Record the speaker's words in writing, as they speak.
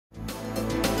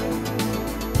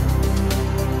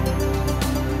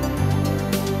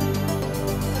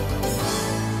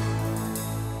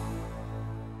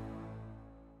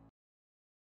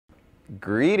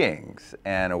Greetings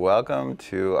and welcome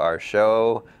to our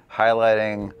show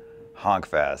highlighting Honk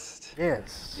Fest.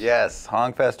 Yes. Yes,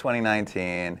 Honk Fest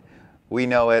 2019. We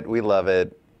know it, we love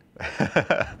it.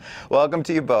 Welcome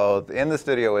to you both. In the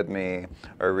studio with me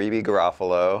are Reebee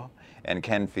Garafalo and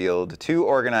Ken Field, two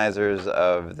organizers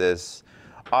of this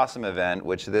awesome event,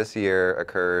 which this year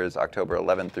occurs October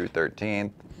 11th through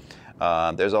 13th.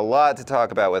 There's a lot to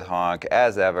talk about with Honk,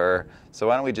 as ever, so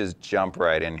why don't we just jump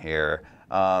right in here.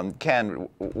 Ken,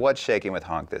 what's shaking with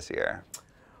Honk this year?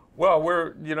 Well,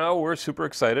 we're super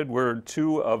excited. We're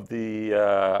two of the,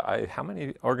 how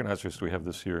many organizers do we have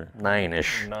this year?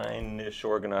 Nine-ish. Nine-ish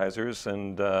organizers,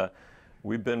 and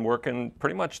we've been working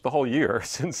pretty much the whole year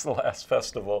since the last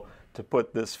festival to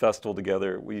put this festival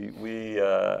together. We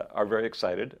are very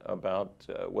excited about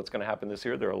what's going to happen this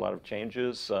year. There are a lot of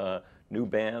changes, new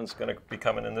bands going to be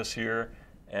coming in this year.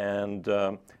 And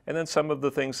then some of the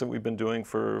things that we've been doing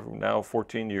for now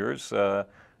 14 years that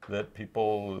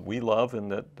we love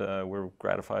and that we're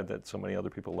gratified that so many other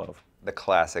people love. The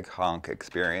classic Honk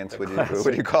experience, would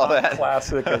you call that?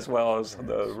 Classic as well as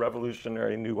the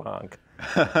revolutionary new Honk.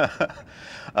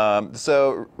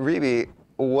 So, Reebee,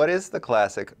 what is the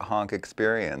classic Honk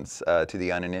experience to the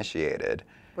uninitiated?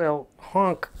 Well,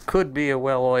 Honk could be a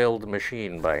well-oiled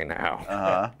machine by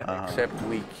now, except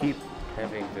we keep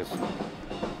having this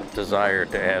desire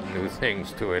to add new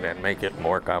things to it and make it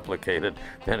more complicated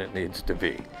than it needs to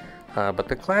be. But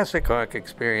the classic Honk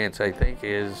experience, I think,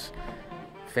 is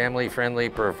family-friendly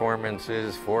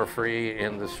performances for free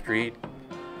in the street,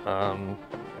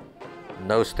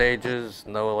 no stages,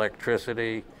 no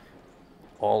electricity,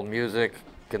 all music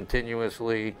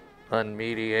continuously,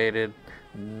 unmediated,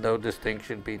 no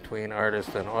distinction between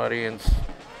artist and audience,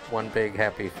 one big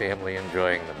happy family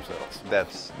enjoying themselves.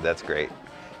 That's great.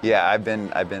 Yeah, I've been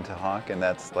to Honk, and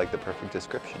that's like the perfect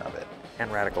description of it.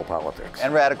 And radical politics.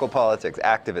 And radical politics,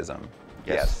 activism.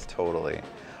 Yes, totally.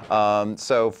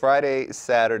 So Friday,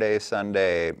 Saturday,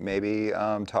 Sunday, maybe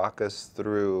talk us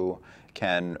through,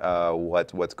 Ken,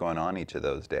 what's going on each of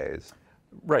those days.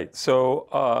 Right. So,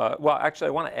 well, actually,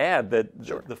 I want to add that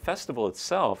the festival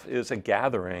itself is a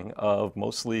gathering of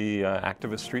mostly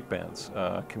activist street bands,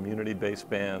 community-based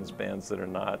bands, bands that are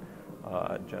not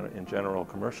in general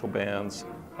commercial bands.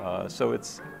 So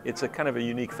it's a kind of a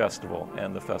unique festival,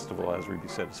 and the festival, as Reebee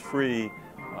said, is free,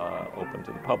 open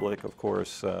to the public, of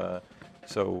course.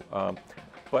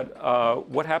 But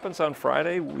what happens on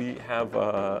Friday? We have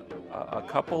a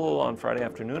couple on Friday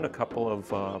afternoon, a couple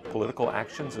of political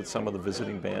actions that some of the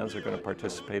visiting bands are going to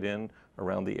participate in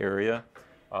around the area.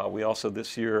 We also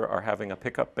this year are having a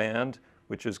pickup band,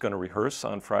 which is going to rehearse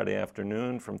on Friday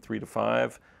afternoon from 3 to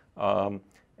 5.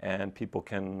 And people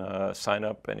can sign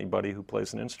up. Anybody who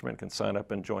plays an instrument can sign up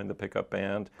and join the pickup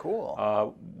band. Cool.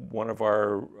 One of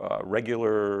our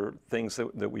regular things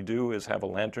that we do is have a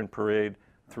lantern parade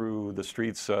through the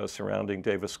streets surrounding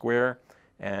Davis Square,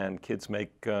 and kids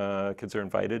are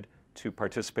invited to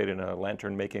participate in a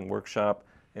lantern making workshop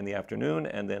in the afternoon,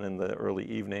 and then in the early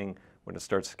evening, when it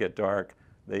starts to get dark,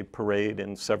 they parade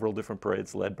in several different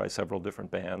parades led by several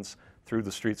different bands through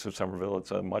the streets of Somerville.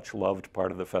 It's a much loved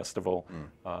part of the festival.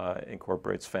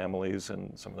 Incorporates families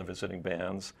and some of the visiting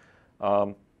bands.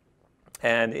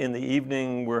 And in the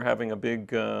evening, we're having a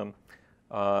big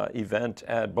event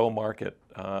at Bow Market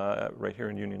right here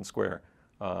in Union Square.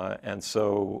 And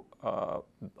so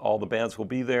all the bands will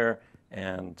be there,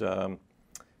 and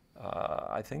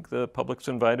I think the public's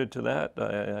invited to that.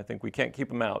 I think we can't keep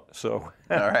them out. So,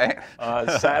 all right.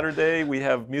 Saturday we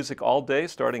have music all day,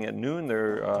 starting at noon.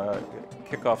 There are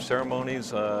kickoff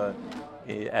ceremonies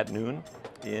at noon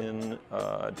in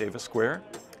Davis Square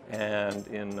and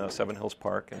in Seven Hills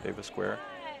Park in Davis Square,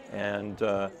 and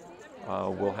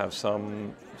we'll have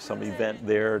some event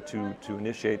there to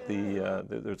initiate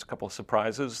there's a couple of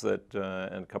surprises and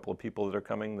a couple of people that are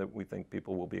coming that we think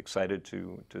people will be excited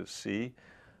to see.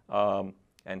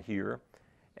 And here.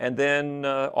 And then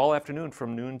all afternoon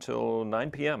from noon till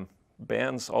 9 p.m.,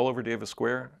 bands all over Davis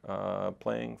Square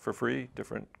playing for free,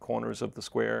 different corners of the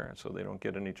square so they don't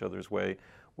get in each other's way.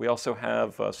 We also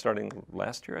have, starting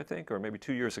last year, I think, or maybe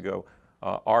 2 years ago,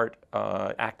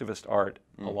 activist art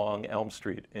along Elm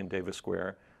Street in Davis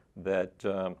Square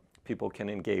that people can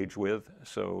engage with.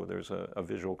 So there's a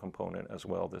visual component as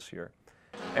well this year.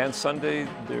 And Sunday,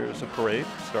 there's a parade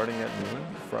starting at noon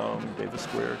from Davis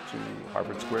Square to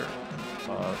Harvard Square.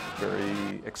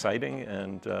 Very exciting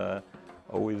and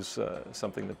always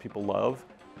something that people love.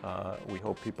 We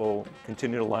hope people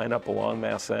continue to line up along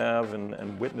Mass Ave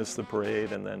and witness the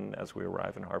parade, and then as we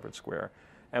arrive in Harvard Square.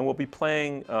 And we'll be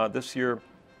playing, this year,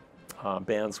 a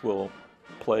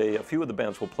few of the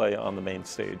bands will play on the main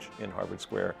stage in Harvard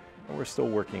Square. and we're still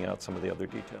working out some of the other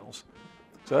details.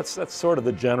 So that's sort of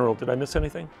the general. Did I miss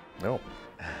anything? No.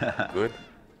 Good.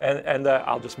 And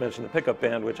I'll just mention the pickup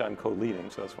band, which I'm co-leading,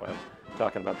 so that's why I'm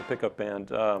talking about the pickup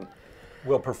band.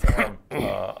 We'll perform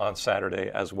on Saturday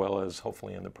as well as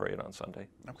hopefully in the parade on Sunday.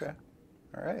 Okay,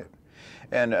 all right.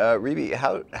 And Reebee,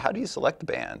 how do you select the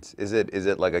bands? Is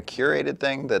it like a curated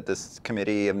thing that this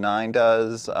committee of 9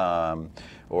 does,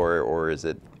 or is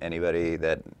it anybody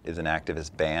that is an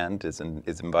activist band is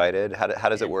invited? How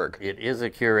does it work? It is a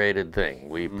curated thing.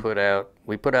 We put out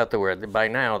the word. By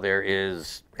now there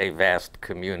is a vast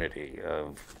community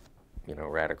of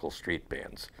radical street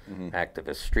bands,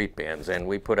 activist street bands, and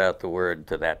we put out the word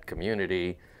to that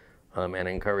community and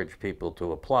encourage people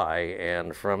to apply.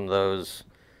 And from those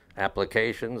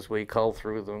applications, we cull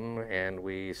through them and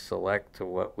we select to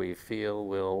what we feel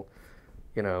will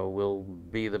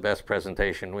be the best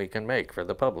presentation we can make for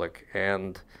the public.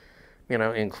 And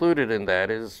included in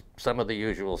that is some of the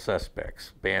usual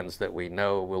suspects, bands that we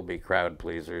know will be crowd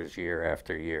pleasers year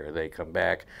after year. They come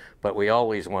back, but we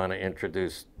always want to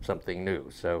introduce something new.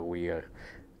 So we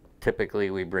typically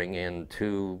we bring in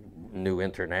 2 new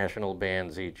international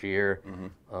bands each year,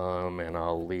 and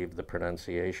I'll leave the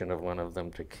pronunciation of one of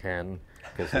them to Ken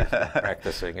because he's been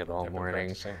practicing it all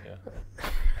morning.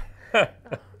 Yeah.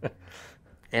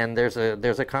 And there's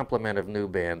a complement of new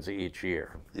bands each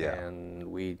year. Yeah. And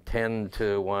we tend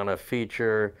to want to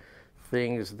feature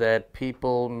things that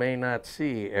people may not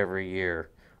see every year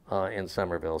in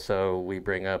Somerville. So we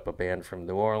bring up a band from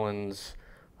New Orleans.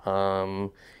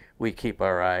 We keep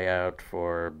our eye out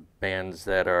for bands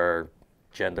that are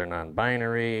gender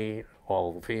non-binary,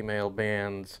 all-female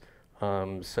bands.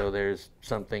 So there's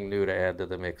something new to add to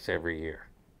the mix every year.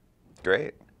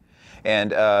 Great.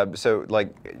 And so,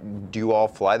 like, do you all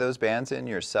fly those bands in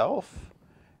yourself?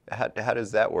 How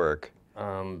does that work?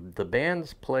 The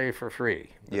bands play for free.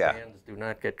 The Yeah. bands do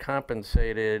not get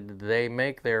compensated. They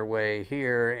make their way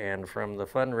here, and from the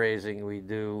fundraising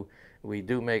we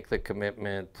do make the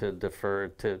commitment to defer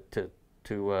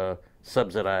to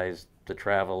subsidize the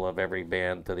travel of every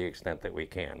band to the extent that we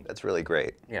can. That's really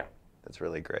great. Yeah. That's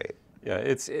really great. Yeah,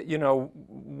 it's,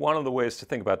 one of the ways to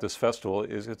think about this festival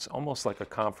is it's almost like a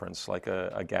conference, like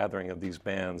a gathering of these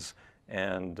bands,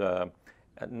 and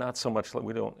not so much,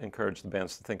 we don't encourage the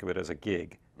bands to think of it as a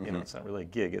gig. It's not really a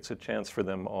gig. It's a chance for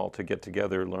them all to get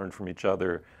together, learn from each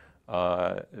other,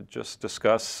 just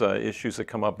discuss issues that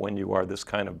come up when you are this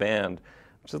kind of band,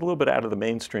 which is a little bit out of the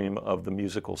mainstream of the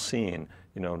musical scene,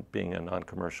 being a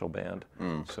non-commercial band.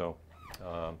 So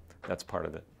that's part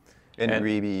of it. And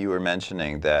Reebee, you were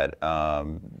mentioning that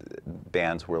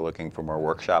bands were looking for more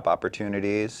workshop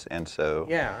opportunities, and so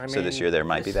so this year there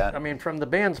might be that. I mean, from the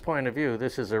band's point of view,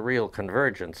 this is a real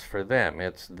convergence for them.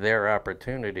 It's their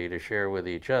opportunity to share with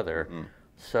each other.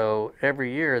 So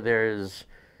every year there's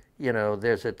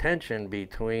a tension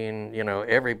between,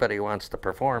 everybody wants to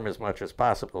perform as much as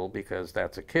possible because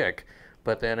that's a kick,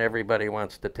 but then everybody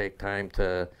wants to take time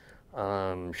to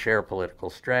share political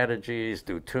strategies,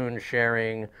 do tune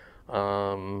sharing.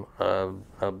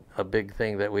 A big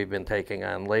thing that we've been taking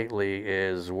on lately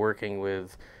is working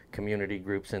with community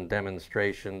groups and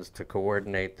demonstrations to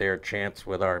coordinate their chants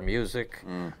with our music,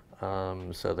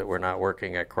 so that we're not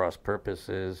working at cross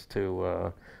purposes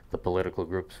to the political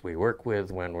groups we work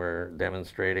with when we're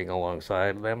demonstrating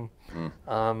alongside them.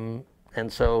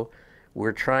 And so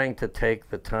we're trying to take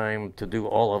the time to do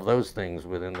all of those things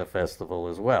within the festival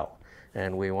as well.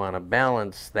 And we want to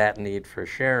balance that need for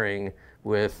sharing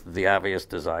with the obvious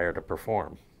desire to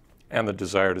perform. And the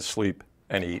desire to sleep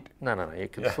and eat. No, you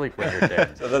can sleep when you're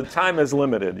dead. So the time is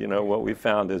limited. What we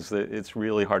found is that it's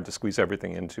really hard to squeeze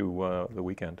everything into the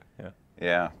weekend.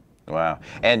 Yeah. Wow.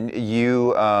 And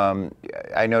you,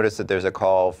 I noticed that there's a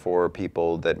call for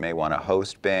people that may want to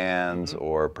host bands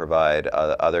or provide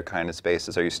other kind of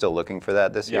spaces. Are you still looking for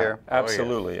that this year?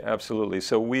 Absolutely, absolutely.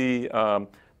 So we,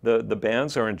 the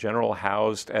bands are in general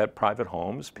housed at private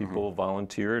homes. People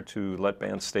volunteer to let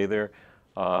bands stay there.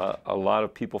 A lot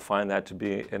of people find that to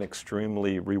be an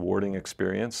extremely rewarding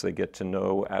experience. They get to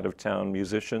know out-of-town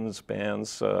musicians,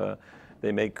 bands.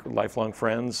 They make lifelong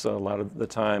friends. A lot of the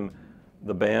time,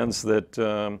 the bands that,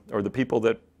 or the people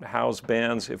that house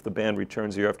bands, if the band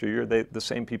returns year after year, the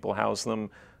same people house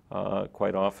them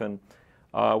quite often.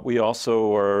 We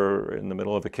also are in the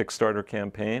middle of a Kickstarter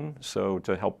campaign, so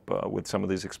to help with some of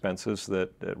these expenses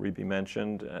that Reebee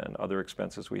mentioned and other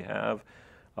expenses we have.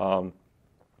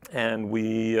 And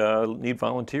we need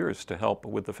volunteers to help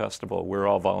with the festival. We're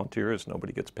all volunteers,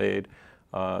 nobody gets paid.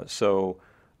 So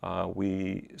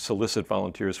we solicit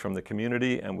volunteers from the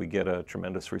community and we get a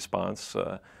tremendous response.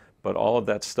 But all of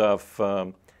that stuff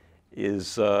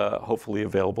is hopefully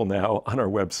available now on our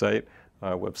website.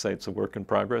 Our website's a work in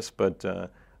progress, but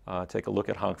take a look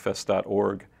at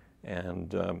honkfest.org,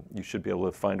 and you should be able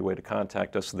to find a way to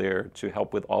contact us there to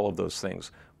help with all of those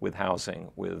things, with housing,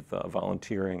 with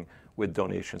volunteering, with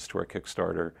donations to our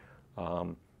Kickstarter,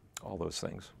 all those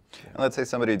things. And let's say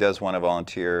somebody does want to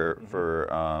volunteer for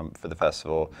the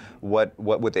festival. What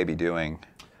would they be doing?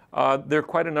 There are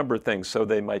quite a number of things. So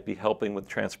they might be helping with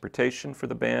transportation for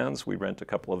the bands. We rent a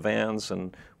couple of vans,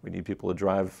 and we need people to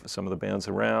drive some of the bands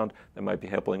around. They might be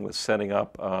helping with setting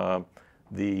up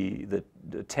the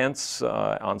tents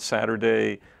on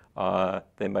Saturday.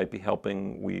 They might be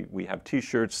helping. We have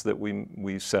T-shirts that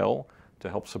we sell to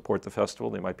help support the festival.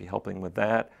 They might be helping with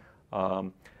that.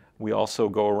 We also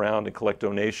go around and collect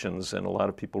donations, and a lot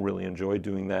of people really enjoy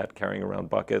doing that, carrying around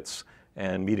buckets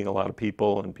and meeting a lot of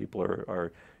people, and people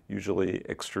are usually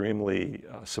extremely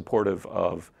supportive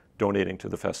of donating to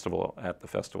the festival at the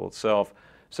festival itself.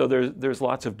 So there's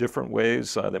lots of different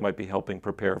ways. They might be helping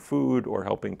prepare food or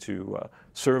helping to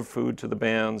serve food to the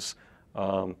bands.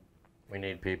 We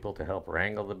need people to help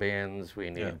wrangle the bands.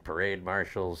 We need parade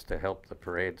marshals to help the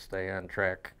parade stay on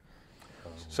track.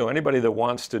 So anybody that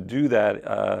wants to do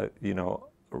that, you know,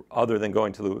 other than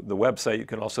going to the website, you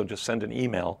can also just send an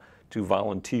email to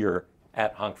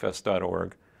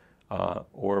volunteer@honkfest.org.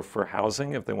 Or for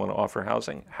housing, if they want to offer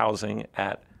housing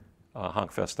at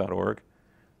honkfest.org.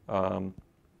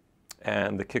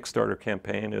 And the Kickstarter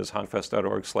campaign is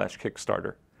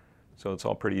honkfest.org/Kickstarter. So it's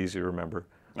all pretty easy to remember.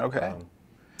 Okay.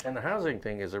 And the housing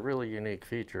thing is a really unique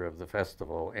feature of the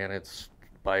festival, and it's,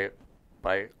 by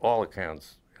all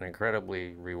accounts, an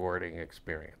incredibly rewarding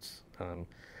experience.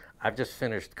 I've just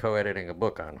finished co-editing a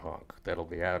book on Honk that'll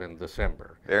be out in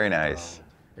December. Very nice.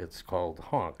 It's called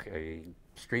Honk, a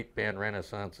street band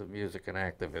renaissance of music and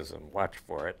activism. Watch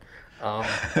for it.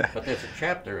 But there's a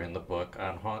chapter in the book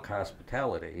on Honk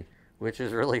hospitality, which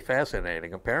is really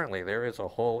fascinating. Apparently, there is a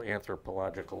whole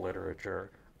anthropological literature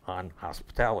on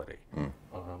hospitality.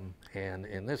 And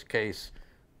in this case,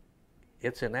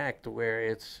 it's an act where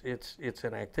it's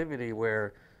an activity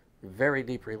where very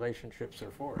deep relationships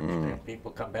are forged, and people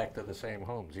come back to the same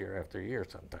homes year after year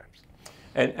sometimes.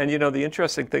 And you know, the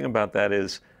interesting thing about that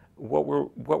is what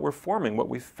we're forming, what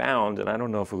we found, and I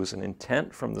don't know if it was an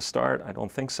intent from the start. I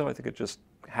don't think so. I think it just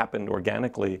happened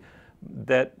organically,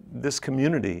 that this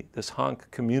community, this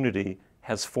Honk community,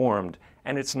 has formed,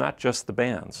 and it's not just the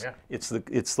bands. Yeah.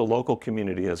 It's the local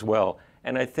community as well.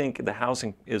 And I think the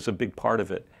housing is a big part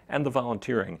of it, and the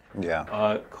volunteering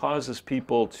causes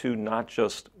people to not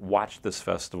just watch this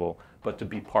festival, but to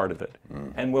be part of it.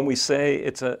 And when we say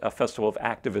it's a festival of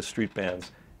activist street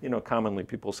bands, you know, commonly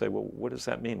people say, well, what does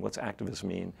that mean? What's activist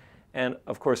mean? And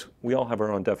of course, we all have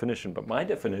our own definition, but my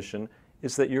definition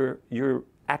is that you're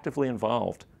actively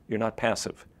involved. You're not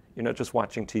passive. You're not just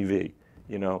watching TV.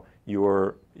 You know,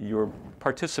 you're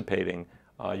participating.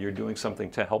 You're doing something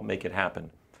to help make it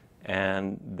happen.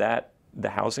 And that, the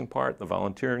housing part, the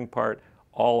volunteering part,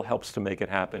 all helps to make it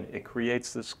happen. It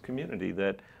creates this community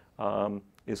that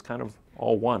is kind of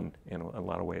all one in a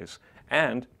lot of ways.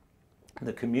 And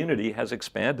the community has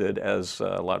expanded, as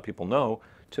a lot of people know,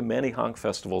 to many Honk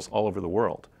festivals all over the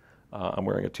world. I'm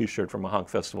wearing a T-shirt from a Honk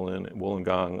festival in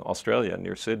Wollongong, Australia,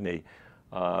 near Sydney.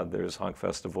 There's Honk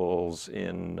festivals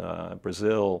in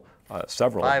Brazil,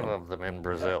 several. Five of them in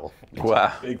Brazil.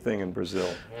 Wow. Big thing in Brazil.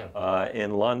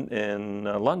 In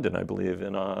London, I believe,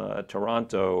 in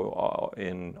Toronto,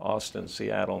 in Austin,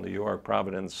 Seattle, New York,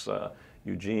 Providence,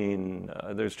 Eugene.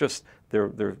 There's just,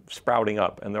 they're sprouting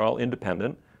up, and they're all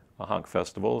independent Honk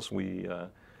festivals. We,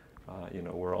 you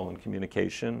know, we're all in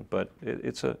communication, but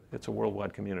it's a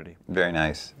worldwide community. Very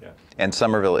nice. Yeah. And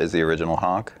Somerville is the original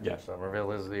Honk? Yeah.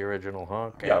 Somerville is the original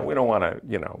Honk. Yeah, we don't want to,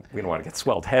 you know, we don't want to get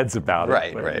swelled heads about it.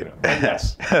 Right, but, right. you know, but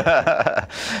yes.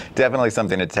 Definitely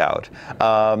something to tout.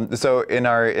 So in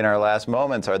our last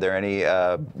moments, are there any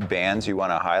bands you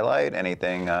want to highlight?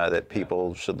 Anything that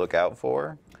people should look out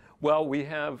for? Well, we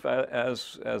have,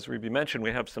 as Reebee mentioned,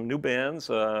 we have some new bands.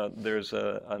 There's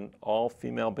an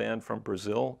all-female band from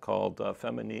Brazil called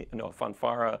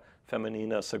Fanfara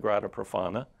Feminina Sagrada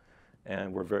Profana,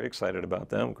 and we're very excited about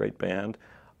them. Great band.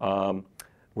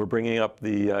 We're bringing up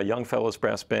the Young Fellows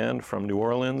Brass Band from New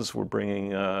Orleans. We're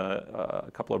bringing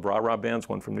a couple of rah-rah bands,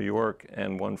 one from New York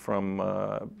and one from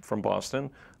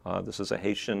Boston. This is a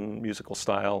Haitian musical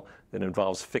style that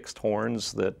involves fixed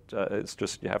horns that it's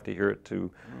just, you have to hear it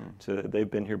to they've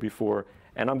been here before.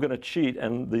 And I'm going to cheat,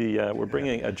 and we're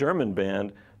bringing a German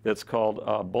band that's called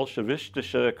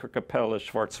Bolschewistische Kapelle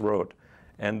Schwarzrot.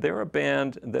 And they're a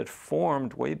band that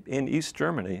formed way in East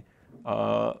Germany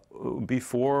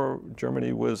before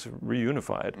Germany was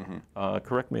reunified.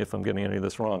 Correct me if I'm getting any of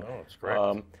this wrong. No, it's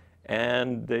correct.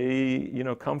 And they,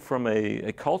 come from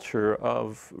a culture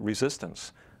of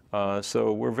resistance.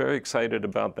 So we're very excited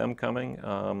about them coming.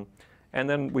 And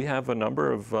then we have a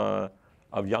number of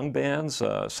young bands,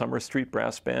 Summer Street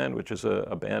Brass Band, which is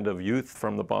a band of youth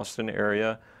from the Boston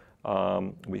area.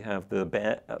 We have the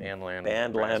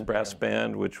Bandland Brass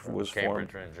Band, which was formed.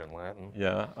 Cambridge and Latin.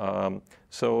 Yeah.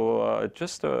 So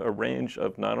just a range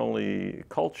of not only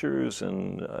cultures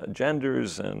and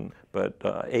genders, but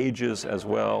ages as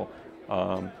well.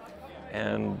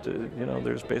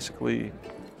 There's basically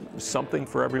something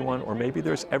for everyone, or maybe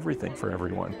there's everything for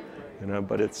everyone.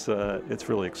 But it's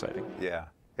really exciting. Yeah,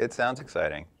 it sounds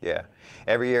exciting. Yeah,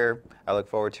 every year I look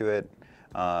forward to it.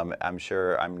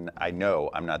 I know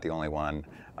I'm not the only one.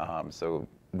 So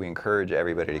we encourage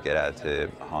everybody to get out to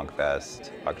Honk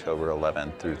Fest, October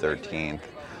 11th through 13th.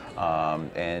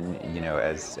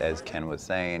 As Ken was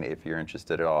saying, if you're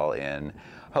interested at all in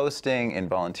hosting and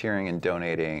volunteering and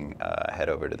donating, head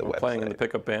over to the website. Playing in the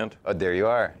pickup band. Oh, there you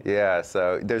are. Yeah.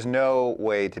 So there's no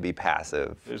way to be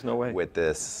passive. There's no way with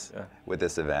this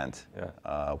event.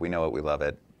 Yeah. We know it. We love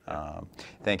it.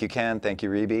 Thank you, Ken. Thank you,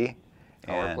 Reebee.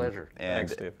 Our pleasure. And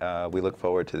Thanks, Steve. We look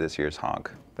forward to this year's Honk.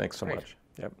 Thanks so Great. much.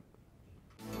 Yep.